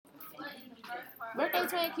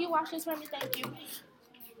Can you watch this for me? Thank you.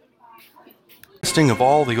 Listing of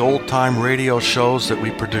all the old-time radio shows that we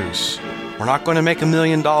produce. We're not going to make $1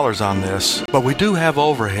 million on this, but we do have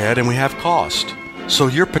overhead and we have cost. So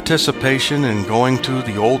your participation in going to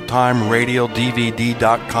the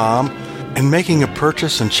oldtimeradiodvd.com and making a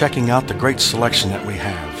purchase and checking out the great selection that we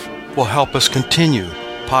have will help us continue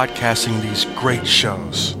podcasting these great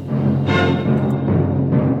shows.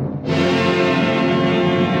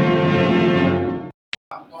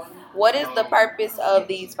 What is the purpose of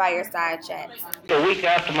these fireside chats? A week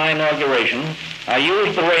after my inauguration, I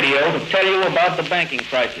used the radio to tell you about the banking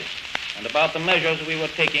crisis and about the measures we were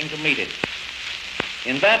taking to meet it.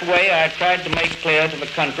 In that way, I tried to make clear to the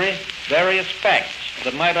country various facts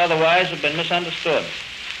that might otherwise have been misunderstood,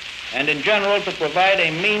 and in general to provide a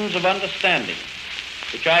means of understanding,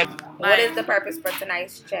 which I... What is the purpose for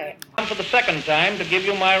tonight's chat? I'm for the second time to give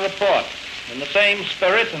you my report in the same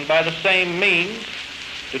spirit and by the same means,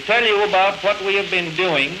 to tell you about what we have been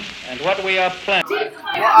doing and what we are planning.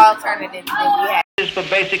 What alternatives do we have? For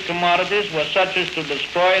basic commodities were such as to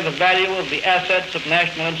destroy the value of the assets of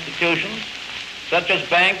national institutions, such as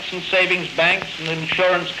banks and savings banks and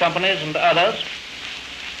insurance companies and others.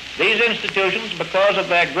 These institutions, because of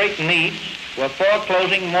their great needs, were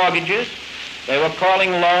foreclosing mortgages, they were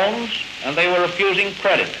calling loans, and they were refusing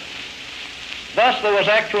credit. Thus, there was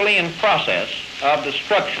actually in process of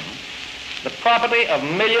destruction the property of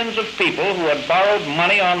millions of people who had borrowed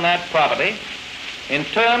money on that property in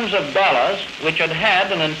terms of dollars which had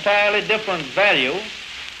had an entirely different value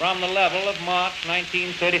from the level of March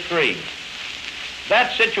 1933.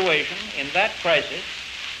 That situation in that crisis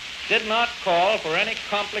did not call for any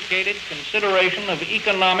complicated consideration of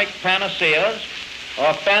economic panaceas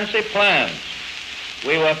or fancy plans.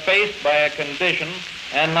 We were faced by a condition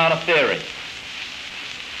and not a theory.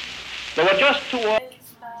 There were just two...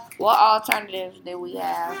 What alternatives do we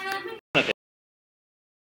have?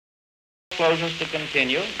 Closures to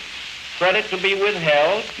continue, credit to be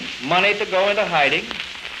withheld, money to go into hiding,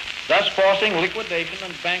 thus forcing liquidation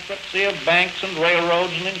and bankruptcy of banks and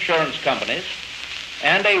railroads and insurance companies,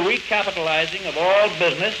 and a recapitalizing of all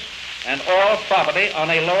business and all property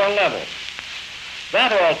on a lower level.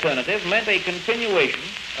 That alternative meant a continuation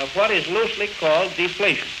of what is loosely called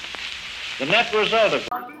deflation. The net result of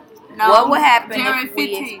what would happen if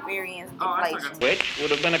we experienced deflation? Which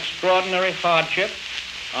would have been extraordinary hardship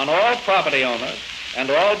on all property owners and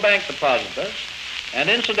all bank depositors, and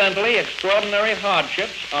incidentally extraordinary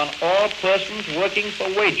hardships on all persons working for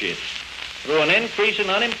wages through an increase in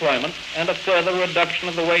unemployment and a further reduction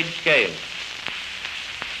of the wage scale.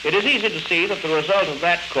 It is easy to see that the result of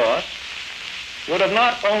that course would have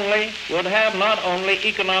not only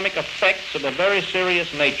economic effects of a very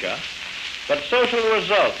serious nature, but social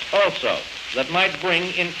results also that might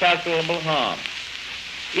bring incalculable harm.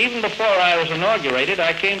 Even before I was inaugurated,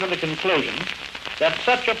 I came to the conclusion that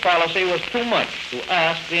such a policy was too much to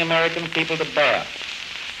ask the American people to bear.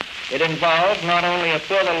 It involved not only a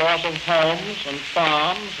further loss of homes and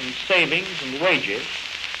farms and savings and wages,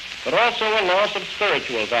 but also a loss of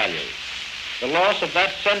spiritual values, the loss of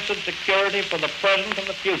that sense of security for the present and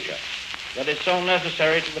the future that is so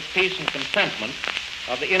necessary to the peace and contentment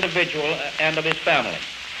of the individual and of his family.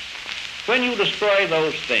 When you destroy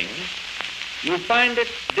those things, you find it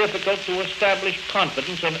difficult to establish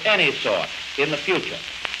confidence of any sort in the future.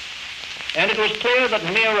 And it was clear that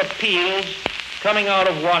mere appeals coming out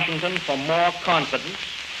of Washington for more confidence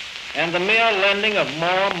and the mere lending of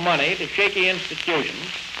more money to shaky institutions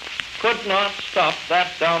could not stop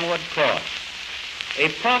that downward course. A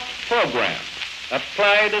prompt program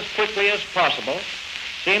applied as quickly as possible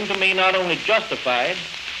seemed to me not only justified,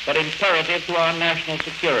 but imperative to our national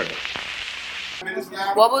security.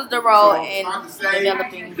 What was the role in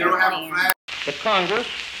developing your plan? The Congress,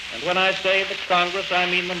 and when I say the Congress, I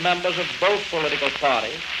mean the members of both political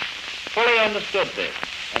parties, fully understood this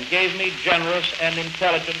and gave me generous and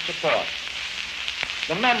intelligent support.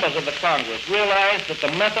 The members of the Congress realized that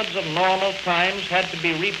the methods of normal times had to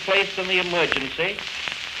be replaced in the emergency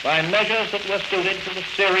by measures that were suited to the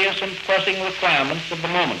serious and pressing requirements of the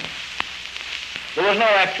moment. There was no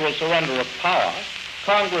actual surrender of power.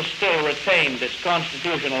 Congress still retained its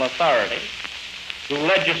constitutional authority to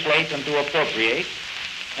legislate and to appropriate,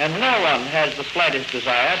 and no one has the slightest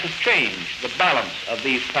desire to change the balance of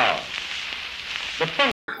these powers.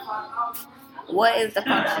 What is the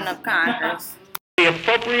function of Congress? The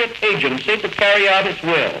appropriate agency to carry out its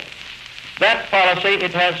will. That policy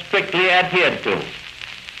it has strictly adhered to.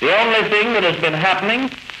 The only thing that has been happening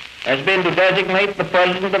has been to designate the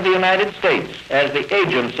President of the United States as the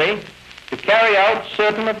agency to carry out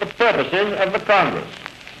certain of the purposes of the Congress.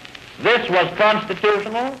 This was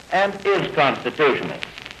constitutional and is constitutional,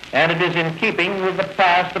 and it is in keeping with the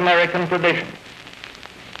past American tradition.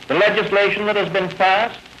 The legislation that has been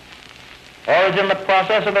passed or is in the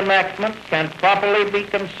process of enactment can properly be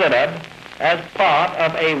considered as part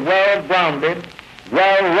of a well-grounded,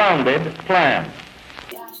 well-rounded plan.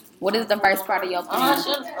 What is the first part of your plan?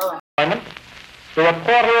 To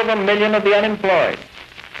 250,000 of the unemployed,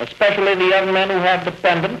 especially the young men who have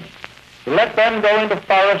dependents, to let them go into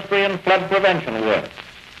forestry and flood prevention work.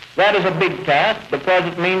 That is a big task because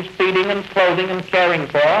it means feeding and clothing and caring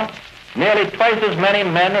for nearly twice as many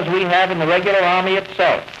men as we have in the regular Army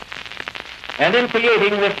itself. And in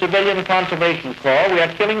creating this Civilian Conservation Corps, we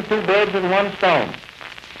are killing two birds with one stone.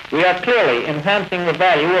 We are clearly enhancing the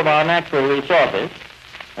value of our natural resources,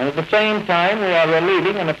 and at the same time we are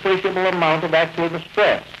relieving an appreciable amount of actual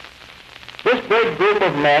distress. This great group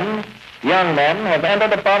of men, young men, have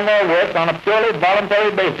entered upon their work on a purely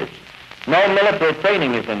voluntary basis. No military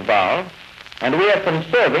training is involved, and we are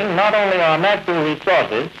conserving not only our natural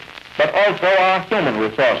resources, but also our human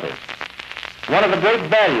resources. One of the great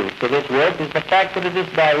values to this work is the fact that it is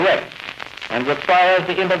direct and requires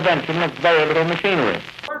the intervention of very little machinery.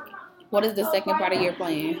 What is the second part of your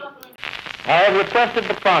plan? I have requested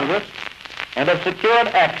the Congress and have secured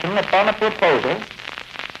action upon a proposal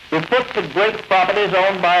to put the great properties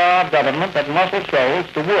owned by our government at Muscle Shoals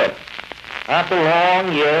to work after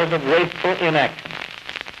long years of wasteful inaction.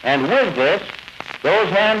 And with this goes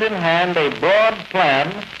hand in hand a broad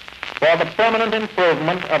plan for the permanent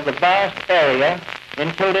improvement of the vast area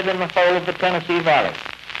included in the whole of the Tennessee Valley.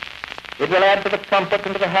 It will add to the comfort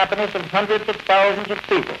and to the happiness of hundreds of thousands of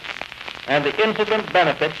people, and the incident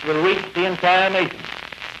benefits will reach the entire nation.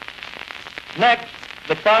 Next,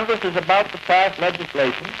 the Congress is about to pass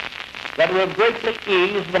legislation that will greatly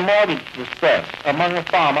ease the mortgage distress among the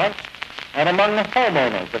farmers and among the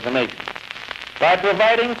homeowners of the nation by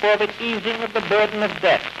providing for the easing of the burden of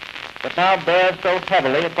debt that now bears so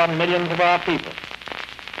heavily upon millions of our people.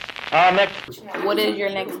 What is your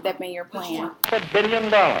next step in your plan? $1 billion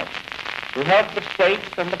to help the states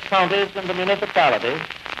and the counties and the municipalities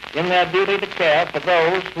in their duty to care for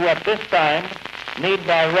those who at this time need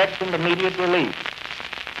direct and immediate relief.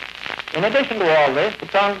 In addition to all this, the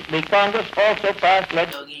Congress also passed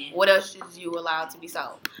legislation. What else is you allowed to be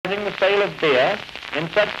sold? The sale of beer in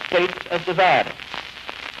such states as desire it.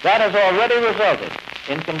 That has already resulted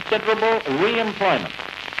in considerable re-employment,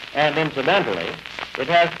 and incidentally, it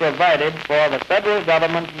has provided for the federal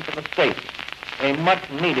government and for the states a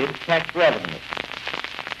much-needed tax revenue.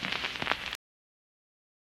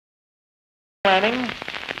 Planning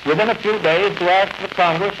within a few days to ask the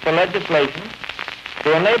Congress for legislation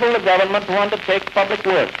to enable the government to undertake public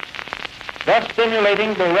works, thus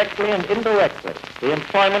stimulating directly and indirectly the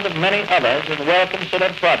employment of many others in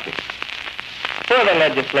well-considered projects. Further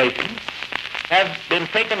legislation has been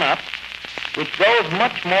taken up which goes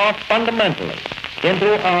much more fundamentally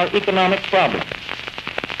into our economic problems.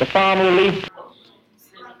 The Farm Relief.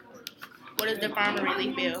 What is the Farm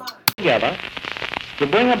Relief Bill? Together to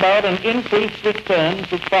bring about an increased return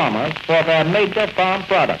to farmers for their major farm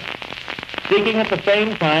products, seeking at the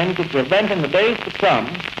same time to prevent in the days to come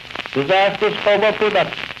disastrous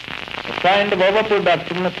overproduction, the kind of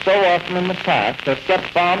overproduction that so often in the past has kept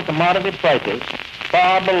farm commodity prices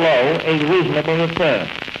far below a reasonable return.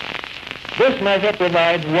 This measure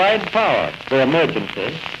provides wide power for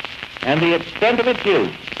emergencies, and the extent of its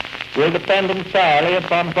use will depend entirely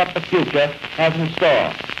upon what the future has in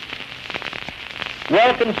store.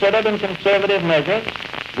 Well-considered and conservative measures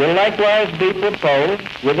will likewise be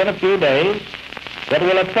proposed within a few days that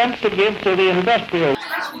will attempt to give to the industrial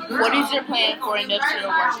What is your plan for industrial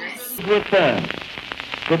workers? return,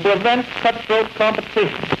 to prevent cutthroat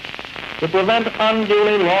competition, to prevent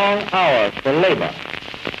unduly long hours for labor,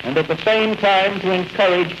 and at the same time to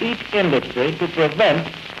encourage each industry to prevent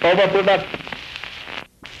overproduction.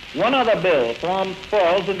 One other bill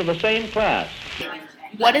falls into the same class.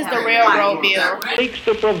 What is the Railroad Bill? Seeks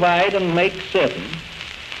to provide and make certain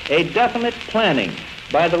a definite planning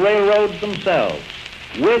by the railroads themselves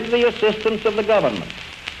with the assistance of the government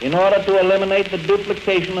in order to eliminate the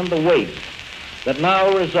duplication and the waste that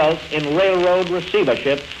now results in railroad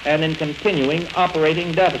receiverships and in continuing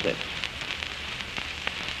operating deficits.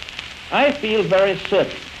 I feel very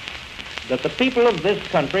certain that the people of this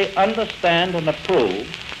country understand and approve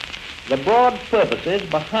the broad purposes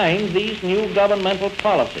behind these new governmental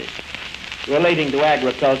policies relating to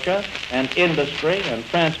agriculture and industry and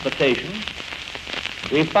transportation.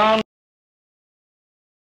 We found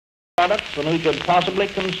products than we could possibly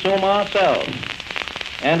consume ourselves,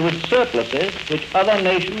 and with surpluses which other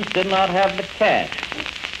nations did not have the cash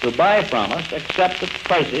to buy from us except at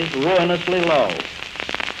prices ruinously low.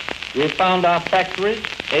 We found our factories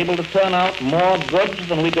able to turn out more goods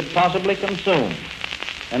than we could possibly consume,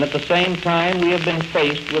 and at the same time we have been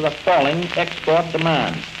faced with a falling export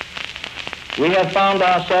demand. We have found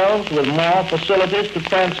ourselves with more facilities to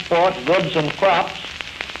transport goods and crops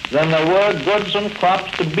than there were goods and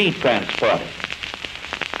crops to be transported.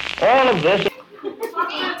 All of this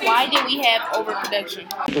Why did we have overproduction?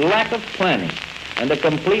 lack of planning and a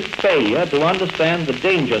complete failure to understand the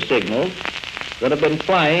danger signals that have been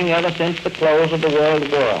flying ever since the close of the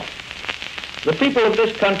World War. The people of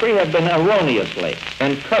this country have been erroneously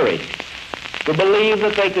encouraged to believe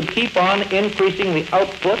that they could keep on increasing the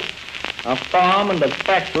output of farm and of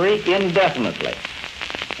factory indefinitely,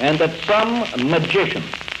 and that some magician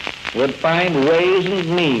would find ways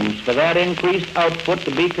and means for that increased output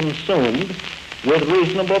to be consumed with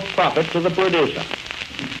reasonable profit to the producer.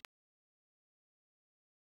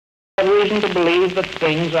 I have reason to believe that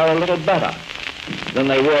things are a little better than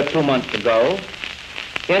they were 2 months ago.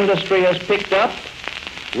 Industry has picked up,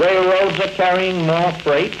 railroads are carrying more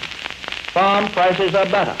freight, farm prices are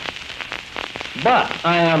better. But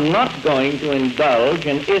I am not going to indulge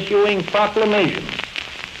in issuing proclamations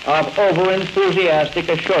of over-enthusiastic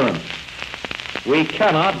assurance. We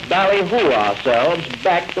cannot ballyhoo ourselves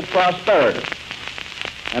back to prosperity.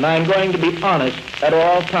 And I'm going to be honest at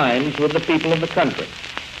all times with the people of the country.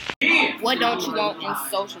 What don't you want in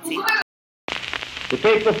society? To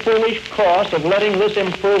take the foolish course of letting this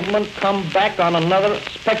improvement come back on another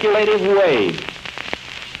speculative wave.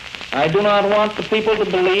 I do not want the people to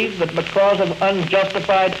believe that because of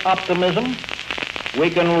unjustified optimism, we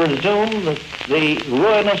can resume the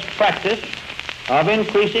ruinous practice of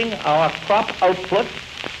increasing our crop output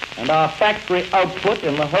and our factory output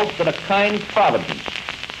in the hope that a kind providence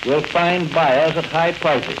will find buyers at high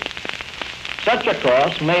prices. Such a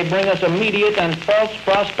course may bring us immediate and false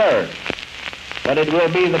prosperity, but it will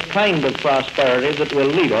be the kind of prosperity that will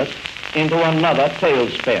lead us into another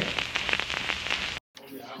tailspin.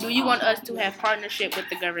 Do you want us to have partnership with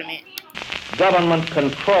the government? Government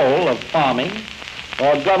control of farming,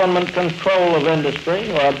 or government control of industry,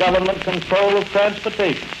 or government control of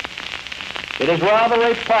transportation. It is rather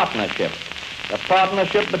a partnership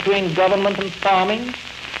between government and farming,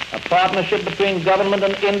 a partnership between government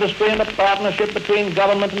and industry, and a partnership between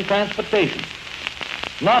government and transportation.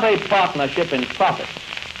 Not a partnership in profits,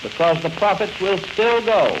 because the profits will still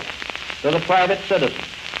go to the private citizen,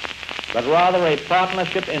 but rather a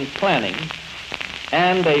partnership in planning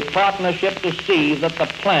and a partnership to see that the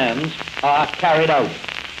plans are carried out.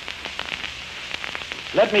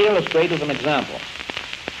 Let me illustrate with an example.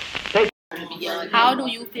 How do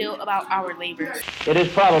you feel about our labor? It is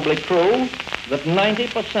probably true that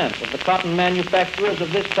 90% of the cotton manufacturers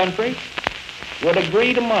of this country would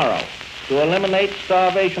agree tomorrow to eliminate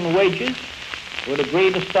starvation wages, would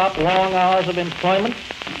agree to stop long hours of employment,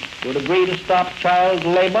 would agree to stop child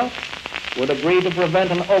labor, would agree to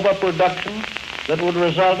prevent an overproduction that would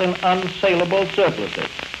result in unsaleable surpluses.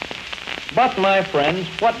 But, my friends,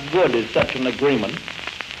 what good is such an agreement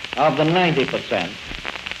of the 90%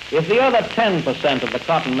 if the other 10% of the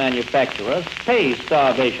cotton manufacturers pay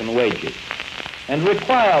starvation wages and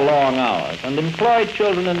require long hours and employ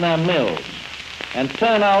children in their mills and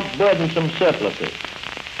turn out burdensome surpluses?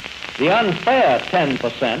 The unfair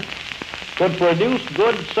 10% could produce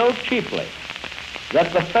goods so cheaply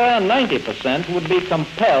that the fair 90% would be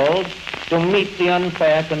compelled to meet the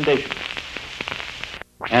unfair conditions.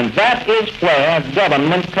 And that is where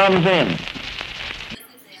government comes in.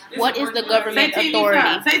 What is the government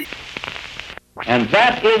authority? And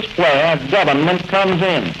that is where government comes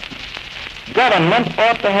in. Government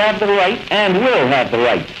ought to have the right and will have the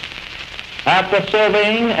right, after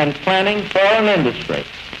surveying and planning foreign industry,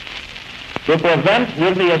 to prevent,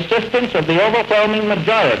 with the assistance of the overwhelming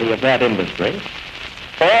majority of that industry,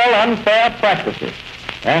 all unfair practices,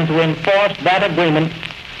 and to enforce that agreement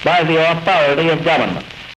by the authority of government.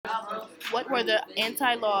 What were the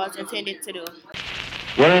anti-laws intended to do?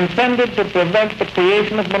 Were intended to prevent the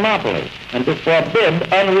creation of monopolies and to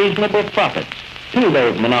forbid unreasonable profits to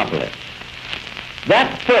those monopolies.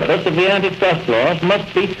 That purpose of the antitrust laws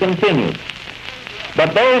must be continued.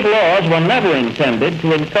 But those laws were never intended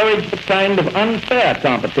to encourage the kind of unfair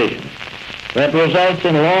competition that results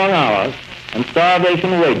in long hours and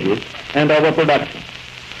starvation wages and overproduction.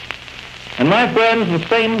 And my friends, the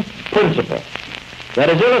same principle that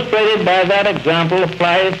is illustrated by that example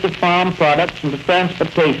applies to farm products and to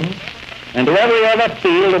transportation and to every other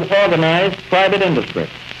field of organized private industry.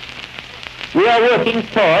 We are working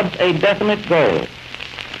towards a definite goal,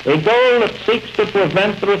 a goal that seeks to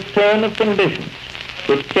prevent the return of conditions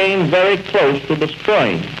it came very close to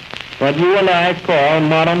destroying what you and I call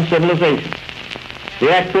modern civilization.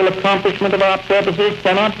 The actual accomplishment of our purposes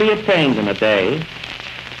cannot be attained in a day.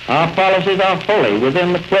 Our policies are wholly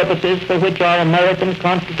within the purposes for which our American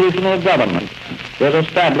constitutional government was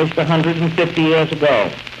established 150 years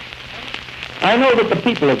ago. I know that the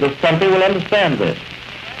people of this country will understand this,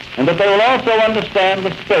 and that they will also understand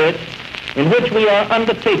the spirit in which we are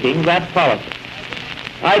undertaking that policy.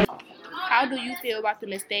 How do you feel about the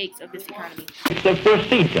mistakes of this economy? It's a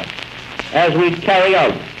procedure as we carry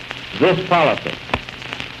out this policy.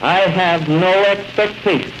 I have no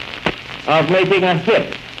expectation of making a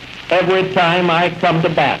hit every time I come to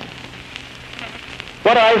bat.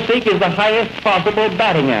 What I seek is the highest possible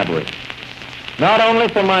batting average, not only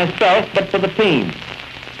for myself, but for the team.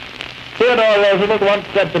 Theodore Roosevelt once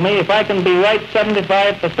said to me, if I can be right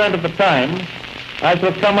 75% of the time, I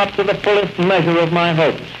shall come up to the fullest measure of my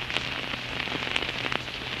hopes.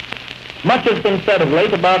 Much has been said of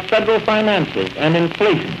late about federal finances and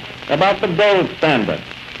inflation, about the gold standard,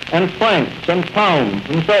 and francs and pounds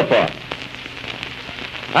and so forth.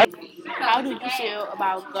 How do you feel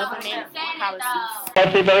about government policies?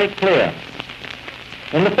 Let's be very clear.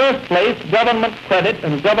 In the first place, government credit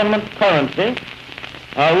and government currency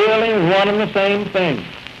are really one and the same thing.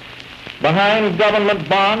 Behind government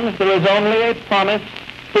bonds, there is only a promise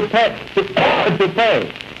to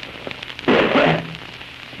pay.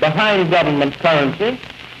 Behind government currency,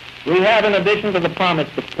 we have, in addition to the promise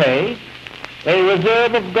to pay, a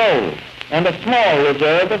reserve of gold and a small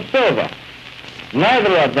reserve of silver,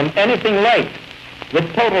 neither of them anything like the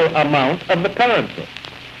total amount of the currency.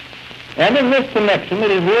 And in this connection,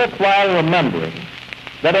 it is worthwhile remembering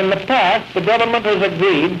that in the past, the government has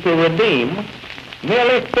agreed to redeem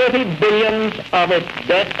nearly 30 billions of its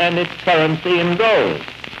debt and its currency in gold.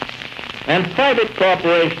 And private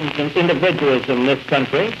corporations and individuals in this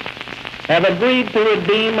country have agreed to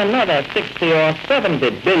redeem another 60 or 70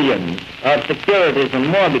 billions of securities and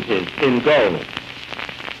mortgages in gold.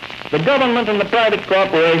 The government and the private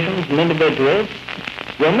corporations and individuals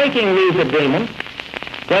were making these agreements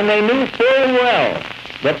when they knew full well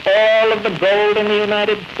that all of the gold in the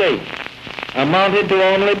United States amounted to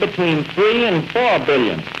only between 3 and 4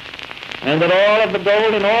 billion, and that all of the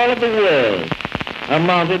gold in all of the world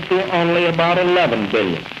amounted to only about 11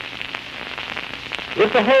 billion.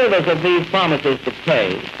 If the holders of these promises to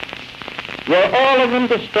pay were all of them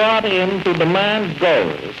to start in to demand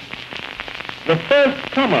gold, the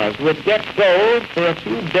first comers would get gold for a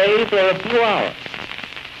few days or a few hours.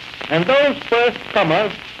 And those first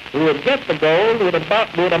comers who would get the gold would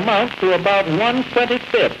amount to about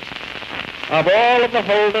 1/25 of all of the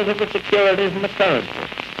holders of the securities and the currency.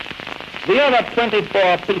 The other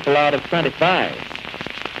 24 people out of 25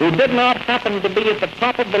 who did not happen to be at the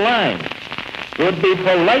top of the line would be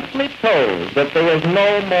politely told that there was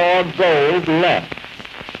no more gold left.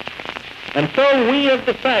 And so we have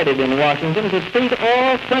decided in Washington to treat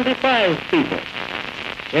all 25 people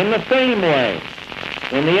in the same way,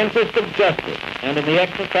 in the interest of justice and in the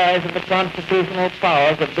exercise of the constitutional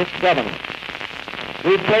powers of this government.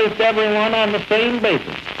 We placed everyone on the same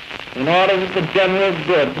basis in order that the general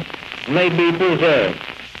good may be preserved.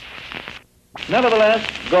 Nevertheless,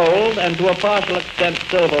 gold, and to a partial extent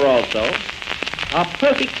silver also, are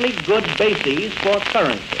perfectly good bases for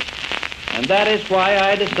currency. And that is why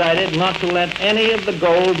I decided not to let any of the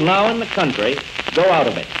gold now in the country go out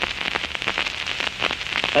of it.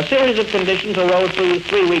 A series of conditions arose through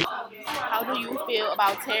 3 weeks. How do you feel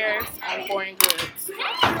about tariffs on foreign goods?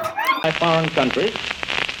 By foreign countries,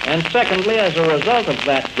 and secondly, as a result of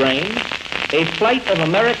that drain, a flight of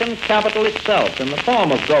American capital itself in the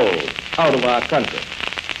form of gold out of our country.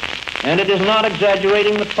 And it is not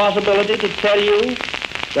exaggerating the possibility to tell you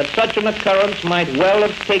that such an occurrence might well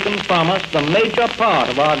have taken from us the major part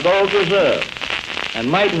of our gold reserve, and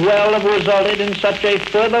might well have resulted in such a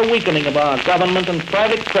further weakening of our government and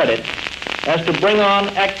private credit as to bring on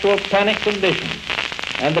actual panic conditions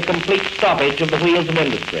and the complete stoppage of the wheels of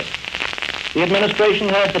industry. The administration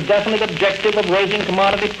has the definite objective of raising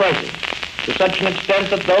commodity prices to such an extent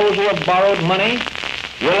that those who have borrowed money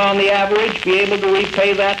will on the average be able to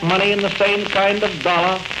repay that money in the same kind of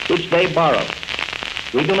dollar which they borrowed.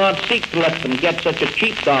 We do not seek to let them get such a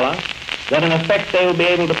cheap dollar that in effect they will be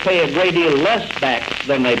able to pay a great deal less back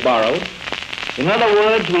than they borrowed. In other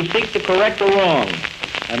words, we seek to correct a wrong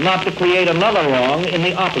and not to create another wrong in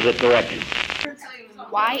the opposite direction.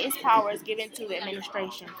 Why is powers given to the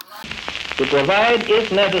administration? To provide,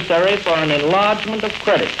 if necessary, for an enlargement of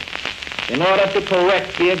credit in order to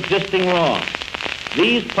correct the existing wrong.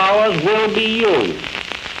 These powers will be used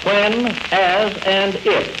when, as, and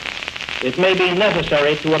if it may be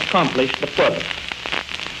necessary to accomplish the purpose.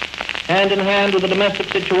 Hand in hand with the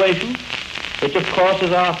domestic situation, which of course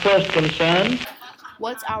is our first concern.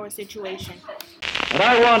 What's our situation? And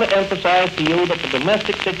I want to emphasize to you that the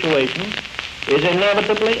domestic situation is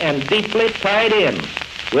inevitably and deeply tied in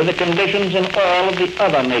with the conditions in all of the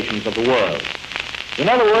other nations of the world. In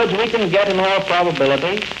other words, we can get in all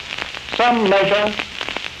probability some measure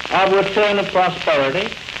of return of prosperity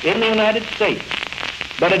in the United States,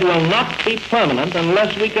 but it will not be permanent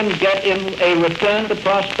unless we can get in a return to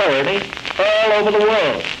prosperity all over the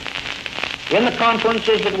world. In the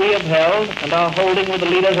conferences that we have held and are holding with the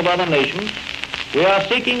leaders of other nations, we are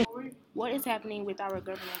seeking What is happening with our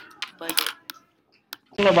government budget?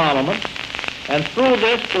 Of armaments, and through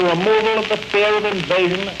this the removal of the fear of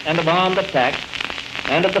invasion and of armed attack,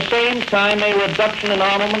 and at the same time a reduction in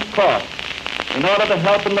armament costs in order to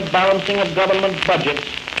help in the balancing of government budgets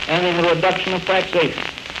and in the reduction of taxation.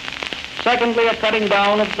 Secondly, a cutting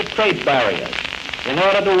down of the trade barriers in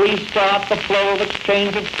order to restart the flow of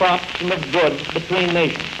exchange of crops and of goods between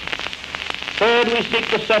nations. Third, we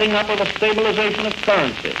seek the setting up of a stabilization of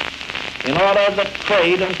currency in order that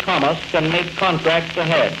trade and commerce can make contracts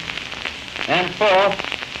ahead. And fourth,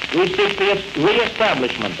 we seek the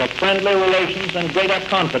reestablishment of friendly relations and greater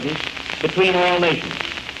confidence between all nations.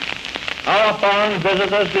 Our foreign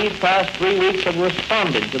visitors these past 3 weeks have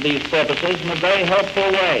responded to these purposes in a very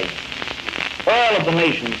helpful way. All of the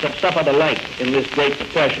nations have suffered alike in this Great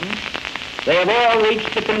Depression. They have all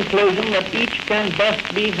reached the conclusion that each can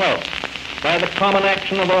best be helped by the common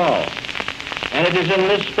action of all. And it is in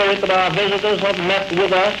this spirit that our visitors have met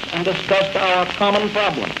with us and discussed our common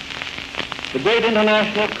problems. The great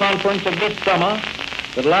international conference of this summer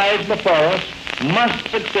that lies before us must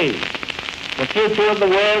succeed. The future of the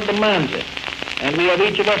world demands it, and we have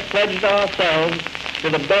each of us pledged ourselves to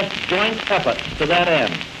the best joint efforts to that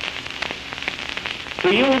end.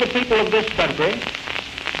 To you, the people of this country,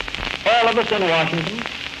 all of us in Washington,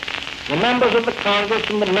 the members of the Congress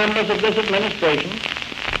and the members of this administration,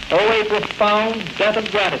 owe a profound debt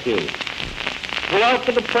of gratitude. Throughout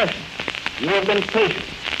the Depression, you have been patient.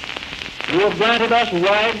 You have granted us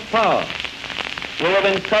wide power. You have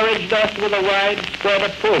encouraged us with a widespread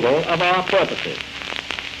approval of our purposes.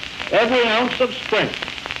 Every ounce of strength,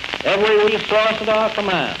 every resource at our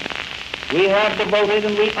command, we have devoted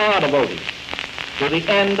and we are devoted to the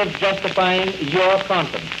end of justifying your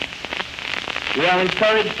confidence. We are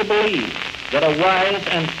encouraged to believe that a wise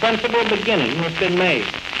and sensible beginning has been made.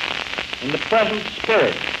 In the present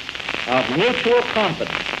spirit of mutual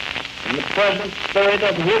confidence, in the present spirit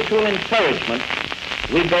of mutual encouragement,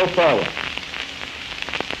 we go forward.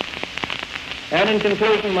 And in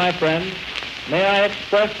conclusion, my friends, may I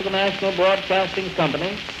express to the National Broadcasting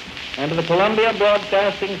Company and to the Columbia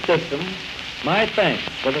Broadcasting System my thanks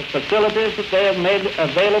for the facilities that they have made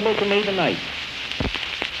available to me tonight.